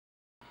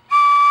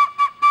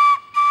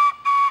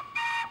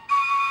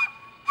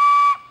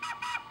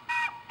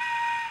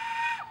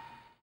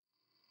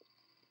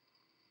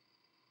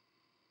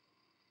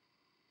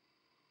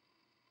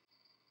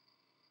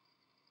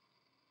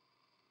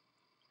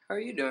How are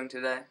you doing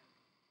today?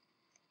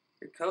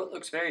 Your coat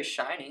looks very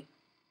shiny.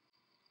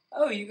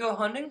 Oh, you go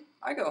hunting?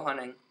 I go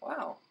hunting.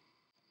 Wow.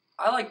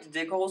 I like to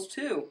dig holes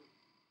too.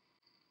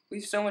 We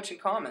have so much in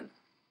common.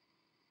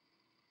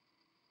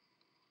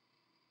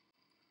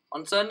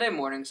 On Sunday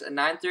mornings at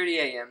 9:30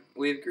 a.m.,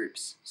 we have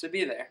groups, so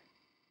be there.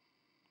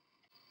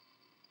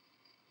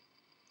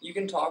 You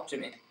can talk to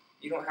me.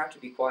 You don't have to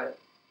be quiet.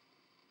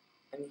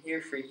 I'm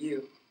here for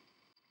you.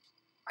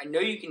 I know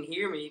you can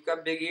hear me. You've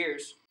got big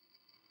ears.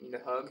 You need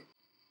a hug?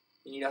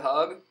 You need a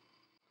hug?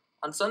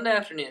 On Sunday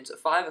afternoons at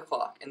 5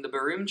 o'clock in the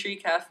Baroom Tree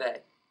Cafe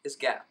is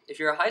Gap. If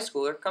you're a high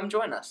schooler, come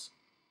join us.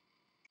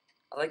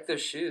 I like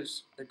those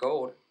shoes. They're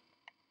gold.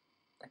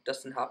 Like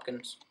Dustin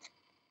Hopkins.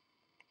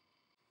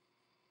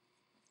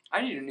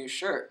 I need a new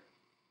shirt.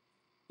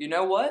 You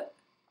know what?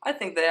 I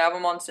think they have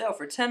them on sale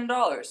for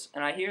 $10,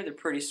 and I hear they're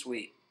pretty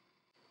sweet.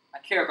 I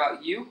care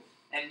about you,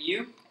 and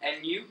you,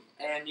 and you,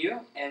 and you,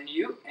 and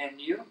you,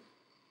 and you,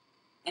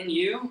 and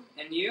you,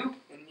 and you,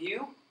 and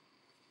you.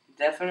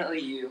 Definitely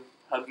you.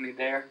 Hug me,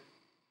 bear.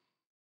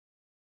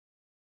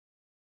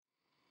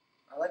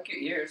 I like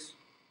your ears.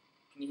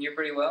 Can you hear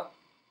pretty well?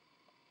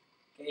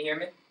 Can you hear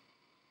me?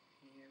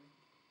 Can you hear me?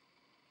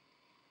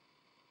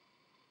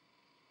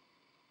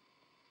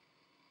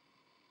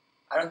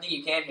 I don't think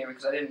you can hear me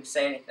because I didn't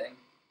say anything.